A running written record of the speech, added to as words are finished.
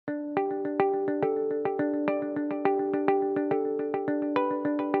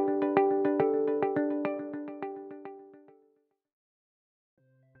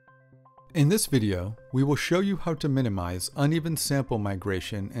In this video, we will show you how to minimize uneven sample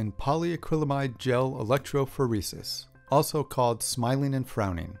migration in polyacrylamide gel electrophoresis, also called smiling and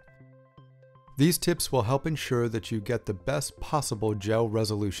frowning. These tips will help ensure that you get the best possible gel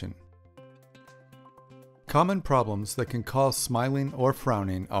resolution. Common problems that can cause smiling or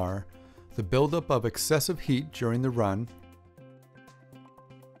frowning are the buildup of excessive heat during the run,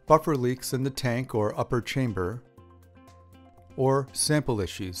 buffer leaks in the tank or upper chamber, or sample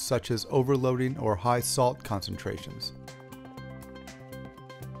issues such as overloading or high salt concentrations.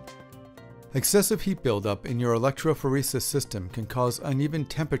 Excessive heat buildup in your electrophoresis system can cause uneven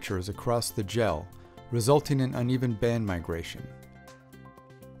temperatures across the gel, resulting in uneven band migration.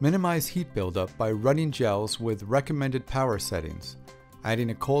 Minimize heat buildup by running gels with recommended power settings,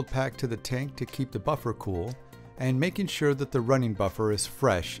 adding a cold pack to the tank to keep the buffer cool, and making sure that the running buffer is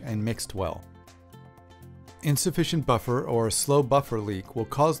fresh and mixed well. Insufficient buffer or a slow buffer leak will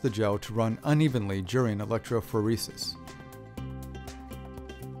cause the gel to run unevenly during electrophoresis.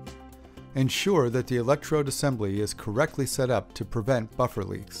 Ensure that the electrode assembly is correctly set up to prevent buffer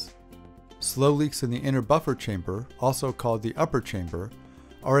leaks. Slow leaks in the inner buffer chamber, also called the upper chamber,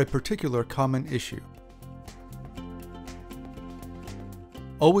 are a particular common issue.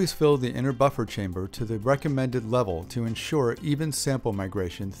 Always fill the inner buffer chamber to the recommended level to ensure even sample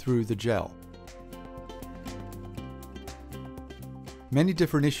migration through the gel. Many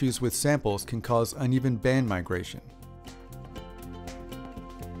different issues with samples can cause uneven band migration.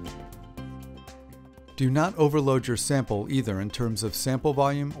 Do not overload your sample either in terms of sample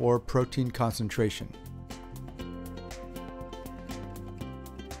volume or protein concentration.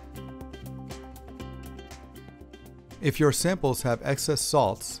 If your samples have excess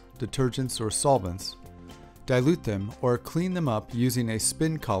salts, detergents, or solvents, dilute them or clean them up using a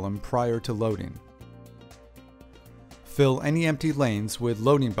spin column prior to loading. Fill any empty lanes with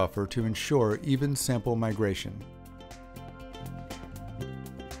loading buffer to ensure even sample migration.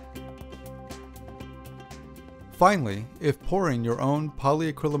 Finally, if pouring your own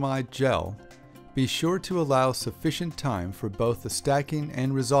polyacrylamide gel, be sure to allow sufficient time for both the stacking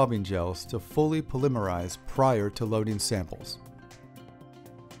and resolving gels to fully polymerize prior to loading samples.